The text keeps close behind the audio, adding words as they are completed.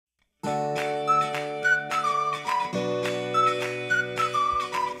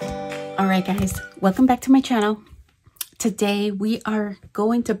All right, guys, welcome back to my channel. Today we are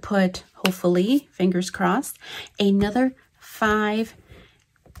going to put, hopefully, fingers crossed, another 5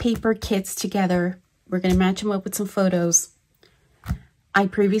 paper kits together. We're going to match them up with some photos. I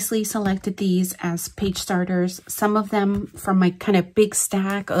previously selected these as page starters, some of them from my kind of big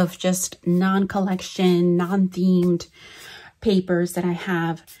stack of just non-collection, non-themed papers that I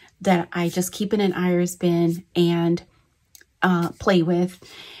have that I just keep in an iris bin and play with.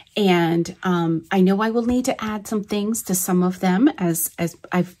 And I know I will need to add some things to some of them, as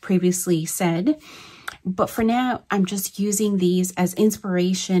I've previously said. But for now, I'm just using these as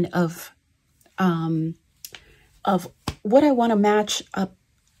inspiration of what I want to match up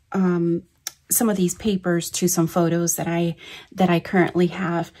some of these papers to some photos that I currently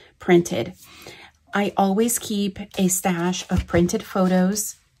have printed. I always keep a stash of printed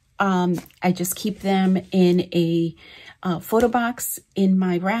photos. I just keep them in a photo box in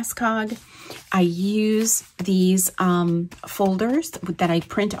my Rascog. I use these folders that I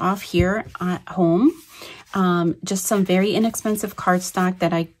print off here at home. Just some very inexpensive cardstock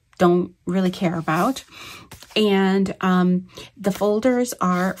that I don't really care about. And the folders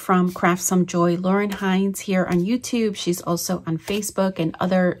are from Craft Some Joy. Lauren Hines here on YouTube. She's also on Facebook and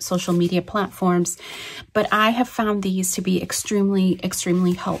other social media platforms. But I have found these to be extremely,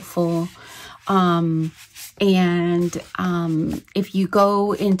 extremely helpful. If you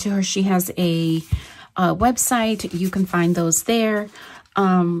go into her, she has a website, you can find those there.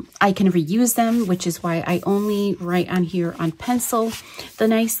 I can reuse them, which is why I only write on here on pencil. The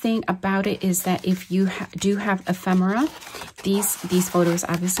nice thing about it is that if you do have ephemera, these photos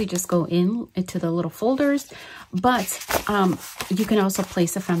obviously just go into the little folders, but you can also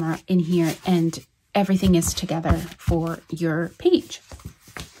place ephemera in here and everything is together for your page.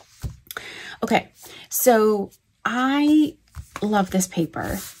 Okay, so I love this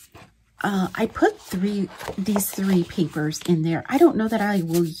paper. I put these three papers in there. I don't know that I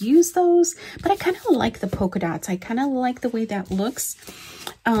will use those, but I kind of like the polka dots. I kind of like the way that looks.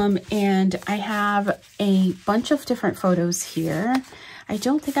 And I have a bunch of different photos here. I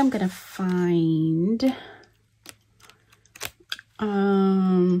don't think I'm going to find...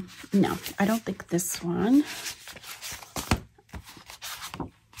 no, I don't think this one.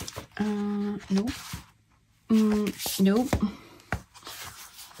 Nope. Nope.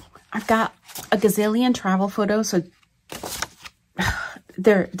 I've got a gazillion travel photos, so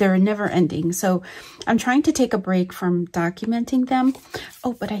they're never ending. So I'm trying to take a break from documenting them.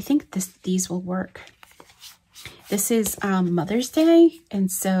 Oh, but I think these will work. This is Mother's Day,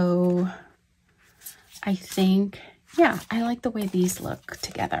 and so I think, yeah, I like the way these look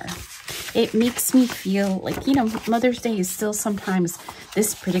together. It makes me feel like, you know, Mother's Day is still sometimes,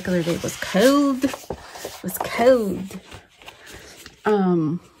 this particular day was cold.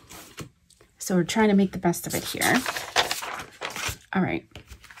 So we're trying to make the best of it here. All right.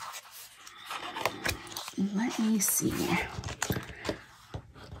 Let me see.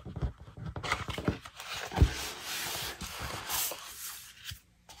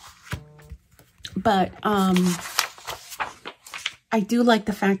 But I do like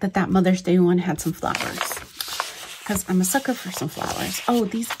the fact that Mother's Day one had some flowers, because I'm a sucker for some flowers. Oh,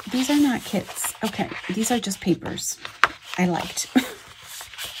 these are not kits. Okay, these are just papers I liked.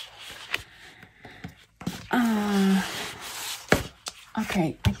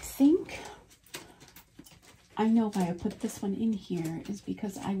 Okay, I think I know why I put this one in here is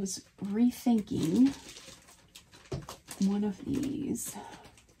because I was rethinking one of these.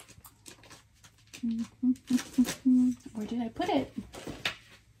 Where did I put it?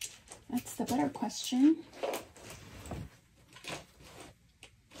 That's the better question.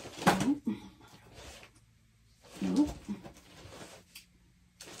 Nope. Nope.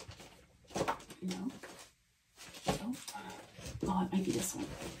 Nope. Nope. Oh, it might be this one.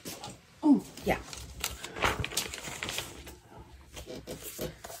 Oh, yeah.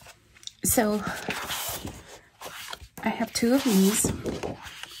 So I have 2 of these.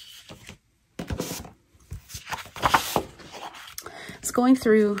 Going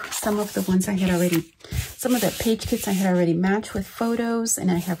through some of the ones I had already, some of the page kits I had already matched with photos, and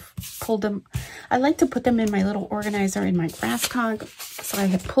I have pulled them. I like to put them in my little organizer in my Rascog. So I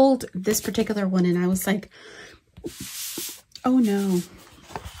had pulled this particular one and I was like, oh no,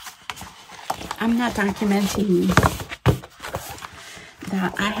 I'm not documenting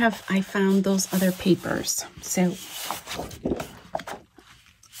that. I found those other papers. So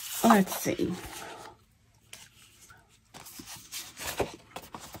let's see.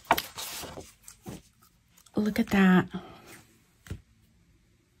 Look at that.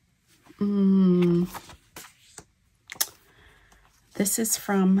 This is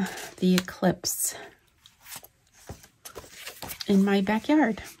from the eclipse in my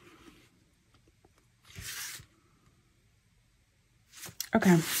backyard.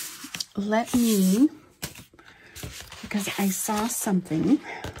 Okay, let me, because I saw something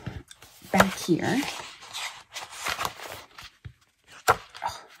back here.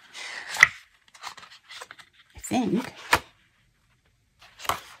 I think.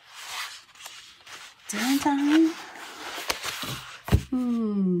 Didn't I?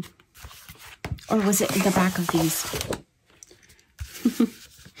 Or was it in the back of these?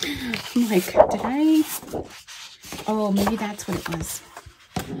 I'm like, did I? Oh, maybe that's what it was.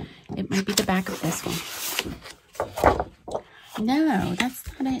 It might be the back of this one. No, that's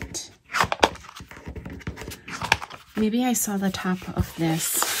not it. Maybe I saw the top of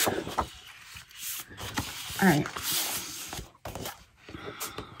this. All right.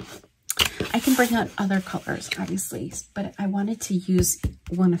 I can bring out other colors, obviously, but I wanted to use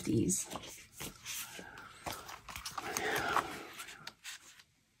one of these.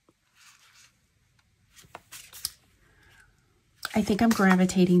 I think I'm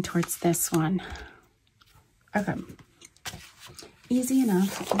gravitating towards this one. Okay. Easy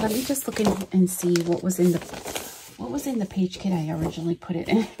enough. Let me just look in and see what was in the page kit I originally put it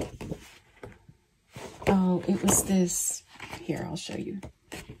in. Oh, it was this. Here, I'll show you.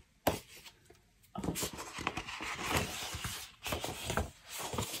 Oh.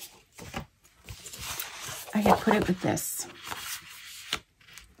 I had put it with this.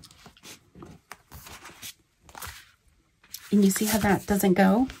 And you see how that doesn't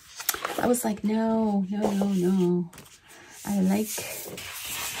go? I was like, no. I like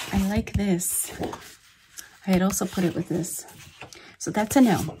this. I had also put it with this. So that's a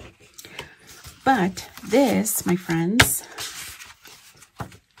no. But this, my friends,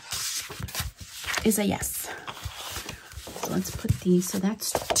 is a yes. So let's put these. So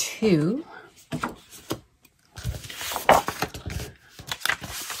that's 2.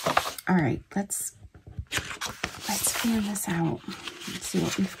 All right, let's fan this out. Let's see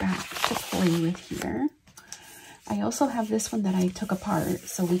what we've got to play with here. I also have this one that I took apart,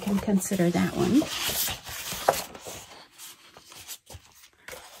 so we can consider that one.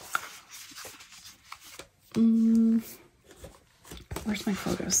 Where's my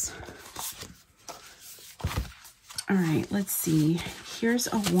photos? All right, let's see. Here's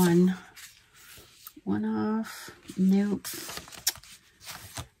a one-off. Nope.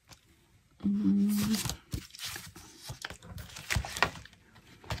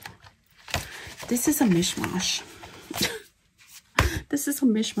 This is a mishmash. This is a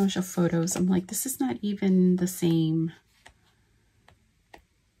mishmash of photos. I'm like, this is not even the same.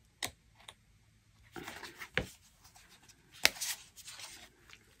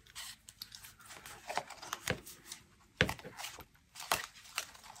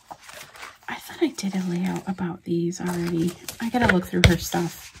 I thought I did a layout about these already. I gotta look through her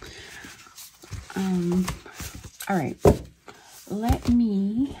stuff. All right, let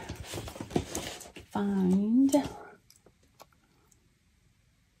me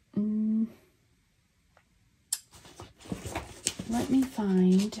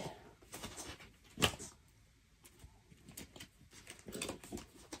find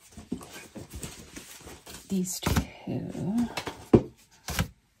these 2,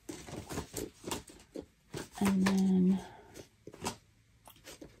 and then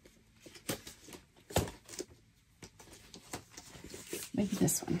maybe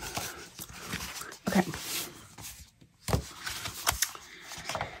this one. Okay.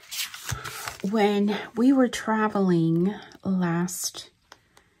 When we were traveling last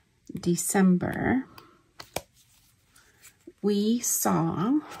December, we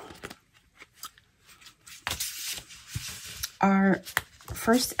saw our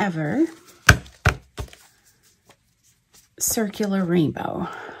first ever circular rainbow.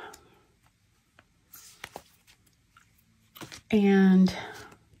 And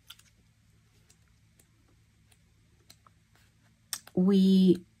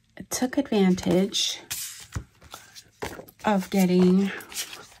we took advantage of getting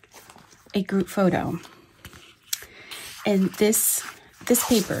a group photo. And this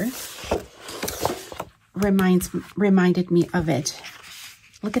paper reminded me of it.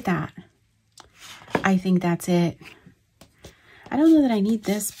 Look at that. I think that's it. I don't know that I need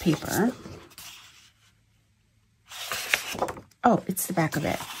this paper. Oh, it's the back of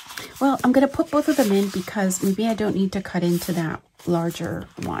it. Well, I'm going to put both of them in because maybe I don't need to cut into that larger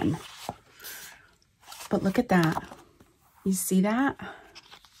one. But look at that. You see that?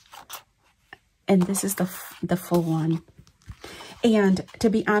 And this is the full one. And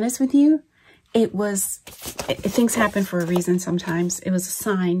to be honest with you, it was, things happen for a reason sometimes. It was a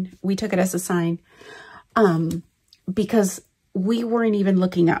sign. We took it as a sign because we weren't even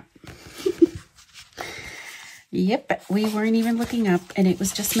looking up. Yep, we weren't even looking up, and it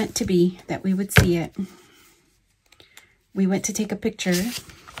was just meant to be that we would see it. We went to take a picture,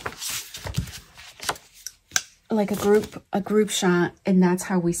 like a group shot, and that's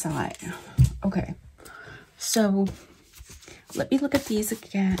how we saw it. Okay, so let me look at these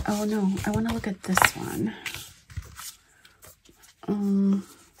again. Oh no, I want to look at this one.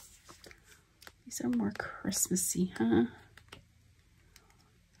 These are more Christmassy, huh?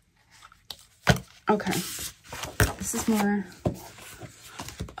 Okay, this is more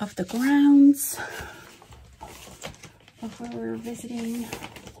of the grounds of where we're visiting.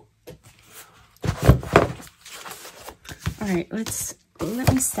 All right,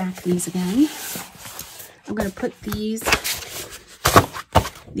 let me stack these again. I'm gonna put these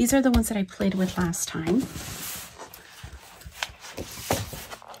are the ones that I played with last time.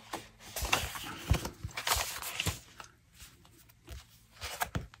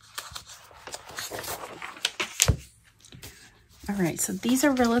 All right, so these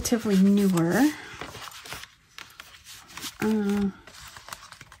are relatively newer.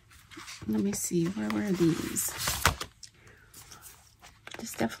 Let me see, where were these?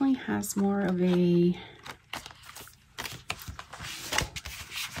 This definitely has more of a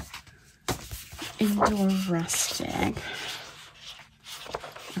indoor rustic.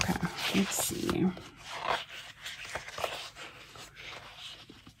 Okay, let's see.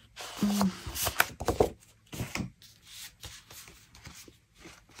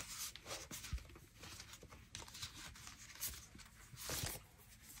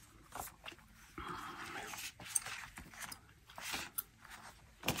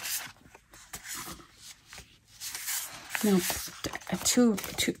 No,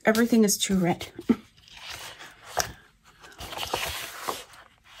 everything is too red.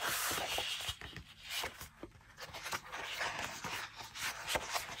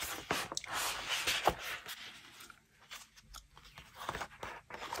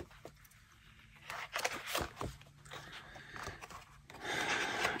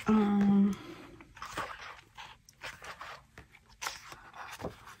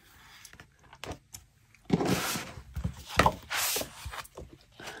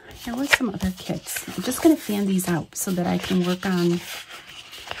 Here were some other kits. I'm just going to fan these out so that I can work on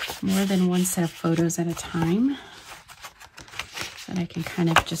more than one set of photos at a time. So that I can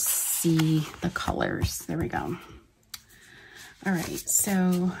kind of just see the colors. There we go. All right,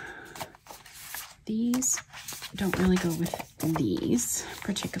 so these don't really go with these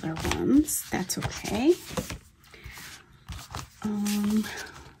particular ones. That's okay.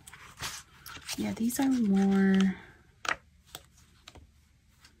 Yeah, these are more...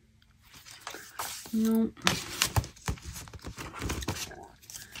 No.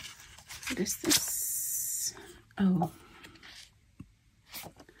 What is this? Oh.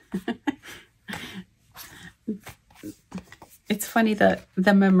 It's funny the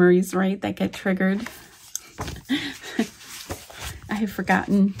memories, right, that get triggered. I had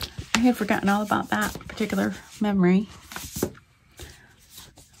forgotten all about that particular memory.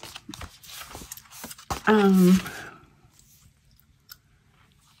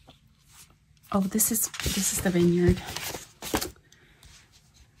 Oh, this is the vineyard.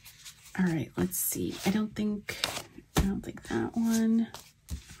 All right, let's see. I don't think that one.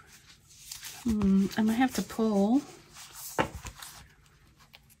 I might have to pull.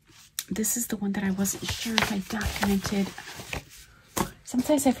 This is the one that I wasn't sure if I documented.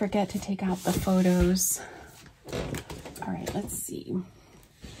 Sometimes I forget to take out the photos. All right, let's see.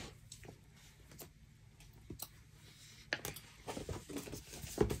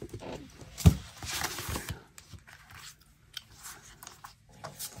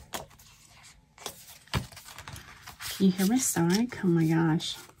 Can you hear my stomach? Oh my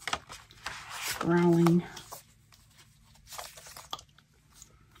gosh. It's growling.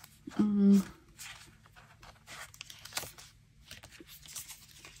 I'm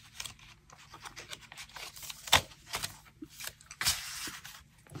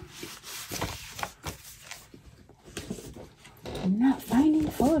not finding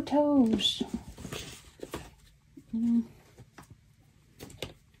photos.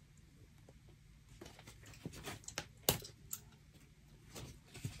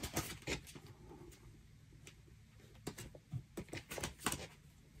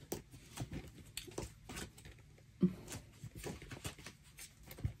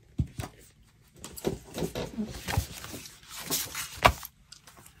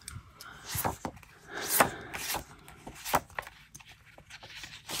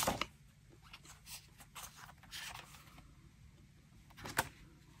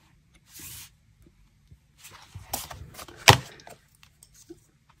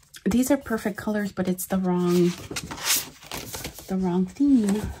 these are perfect colors, but it's the wrong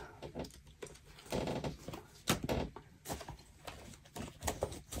theme.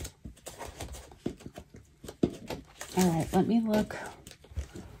 All right, let me look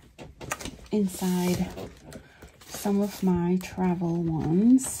inside some of my travel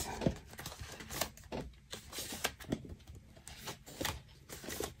ones.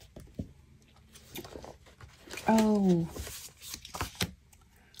 Oh,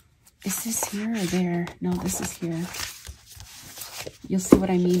 is this here or there? No, this is here. You'll see what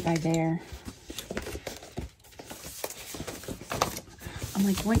I mean by there. I'm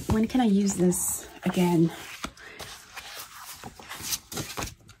like, when can I use this again?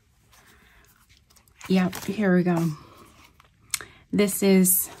 Yep, here we go. This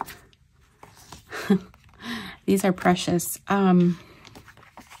is, these are precious.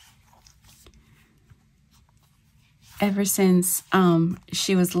 Ever since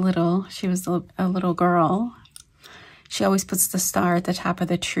she was little, she was a little girl, she always puts the star at the top of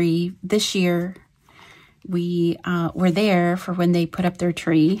the tree. This year, we were there for when they put up their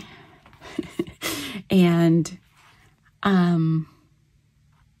tree. And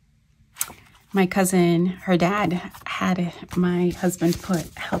my cousin, her dad, had my husband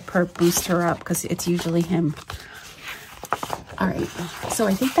help her boost her up because it's usually him. All right, so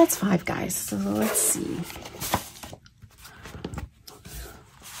I think that's 5, guys. So let's see.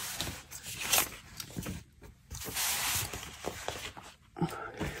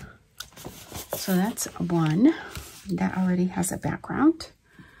 So that's 1. That already has a background.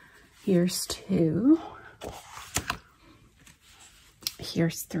 Here's 2.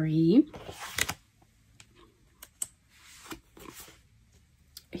 Here's 3.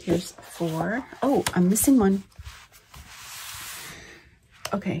 Here's 4. Oh, I'm missing one.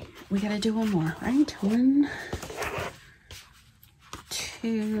 Okay, we gotta do one more, right? 1,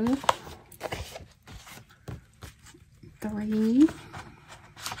 2, 3,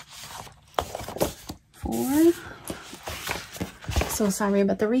 4. So sorry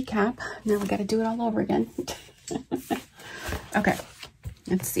about the recap. Now we got to do it all over again. Okay,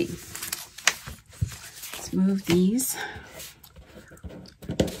 let's see. Let's move these.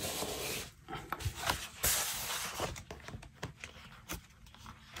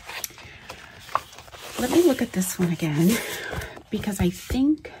 Let me look at this one again because I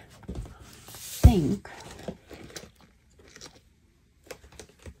think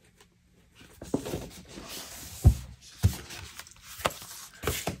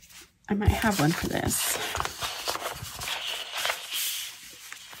I might have one for this.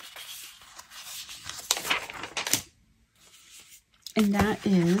 And that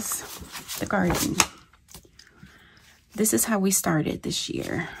is the garden. This is how we started this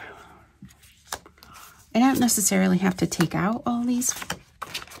year. I don't necessarily have to take out all these.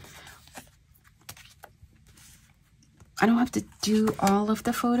 I don't have to do all of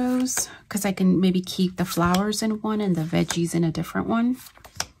the photos because I can maybe keep the flowers in one and the veggies in a different one.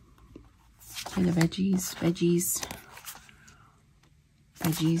 And the veggies.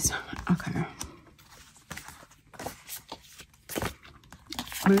 Okay.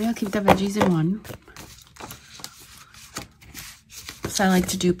 Maybe I'll keep the veggies in one. So I like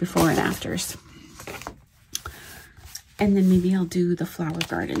to do before and afters. And then maybe I'll do the flower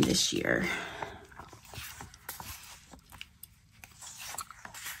garden this year.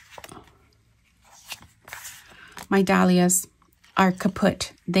 My dahlias are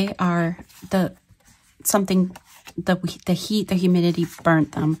kaput. They are the heat, the humidity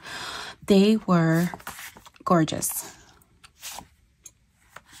burnt them. They were gorgeous.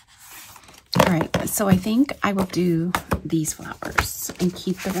 All right, so I think I will do these flowers and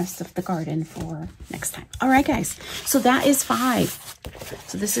keep the rest of the garden for next time. All right, guys, so that is 5.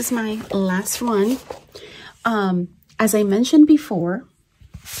 So this is my last one. As I mentioned before,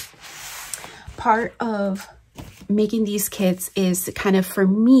 part of making these kits is kind of, for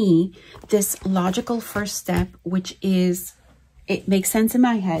me, this logical first step, which is, it makes sense in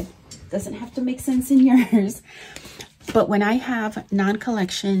my head, doesn't have to make sense in yours. But when I have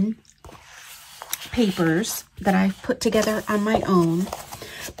non-collection papers that I've put together on my own,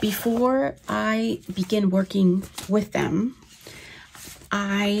 before I begin working with them,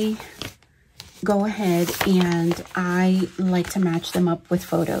 I go ahead and I like to match them up with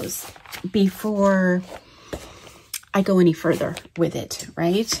photos before I go any further with it,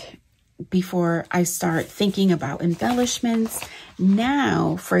 right? Before I start thinking about embellishments.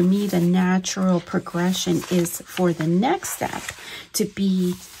 Now, for me, the natural progression is for the next step to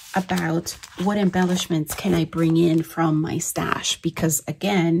be about what embellishments can I bring in from my stash, because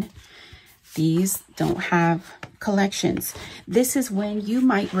again, these don't have collections. This is when you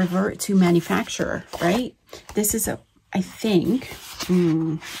might revert to manufacturer, right? This is I think,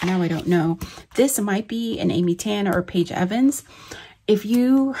 now I don't know. This might be an Amy Tan or Paige Evans. If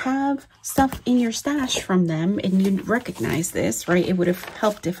you have stuff in your stash from them and you recognize this, right? It would have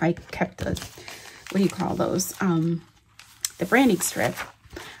helped if I kept the, what do you call those? The branding strip.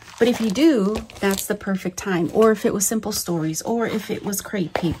 But if you do, that's the perfect time. Or if it was Simple Stories, or if it was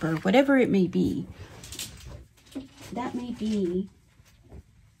crepe paper, whatever it may be, that may be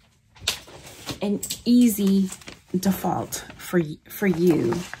an easy default for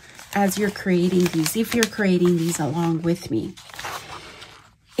you as you're creating these, if you're creating these along with me.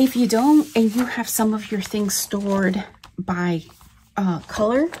 If you don't, and you have some of your things stored by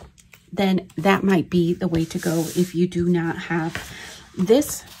color, then that might be the way to go if you do not have.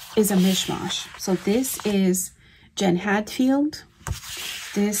 This is a mishmash. So this is Jen Hadfield,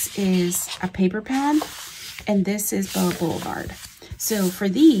 this is a paper pad, and this is Bella Boulevard. So for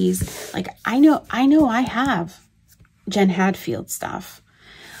these, like I know I have Jen Hadfield stuff,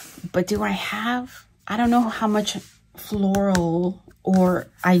 but do I have, I don't know how much floral, or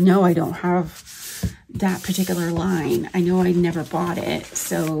I know I don't have that particular line. I know I never bought it.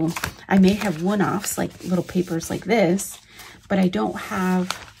 So I may have one-offs, like little papers like this, but I don't have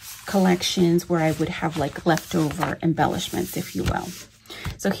collections where I would have like leftover embellishments, if you will.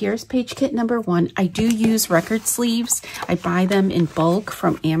 So here's page kit number 1. I do use record sleeves. I buy them in bulk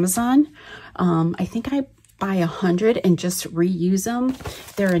from Amazon. I think I buy 100 and just reuse them.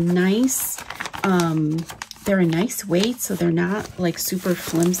 They're a nice weight, so they're not like super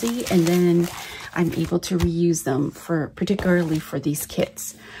flimsy, and then I'm able to reuse them particularly for these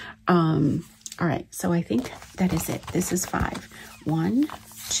kits. All right, so I think that is it. This is 5. 1,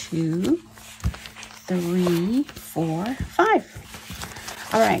 2, 3, 4, 5.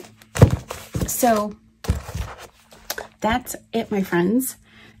 All right, so that's it, my friends.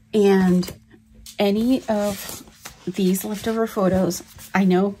 And any of these leftover photos, I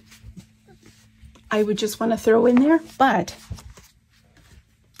know I would just want to throw in there, but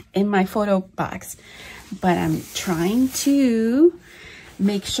in my photo box, but I'm trying to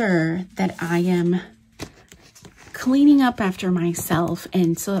make sure that I am cleaning up after myself,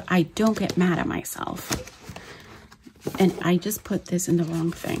 and so I don't get mad at myself. And I just put this in the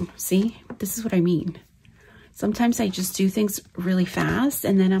wrong thing. See, this is what I mean. Sometimes I just do things really fast,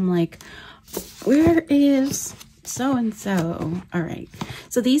 and then I'm like, where is so-and-so? All right,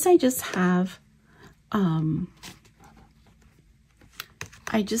 so these I just have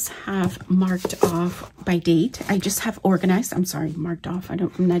marked off by date. I just have organized. I'm sorry, marked off. I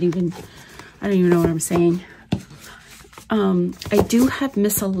don't even know what I'm saying. I do have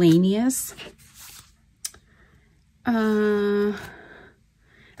miscellaneous.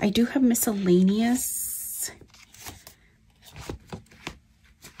 I do have miscellaneous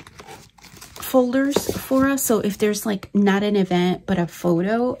folders for us. So if there's like not an event, but a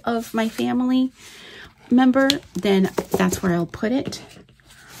photo of my family member, then that's where I'll put it.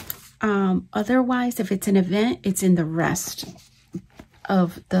 Otherwise, if it's an event, it's in the rest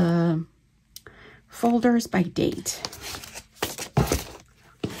of the folders by date.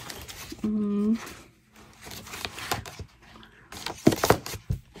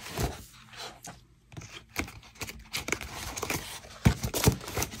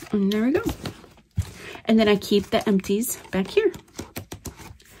 And there we go. And then I keep the empties back here.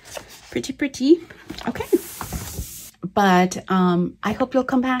 Pretty, pretty. Okay. But I hope you'll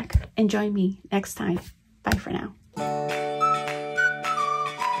come back and join me next time. Bye for now.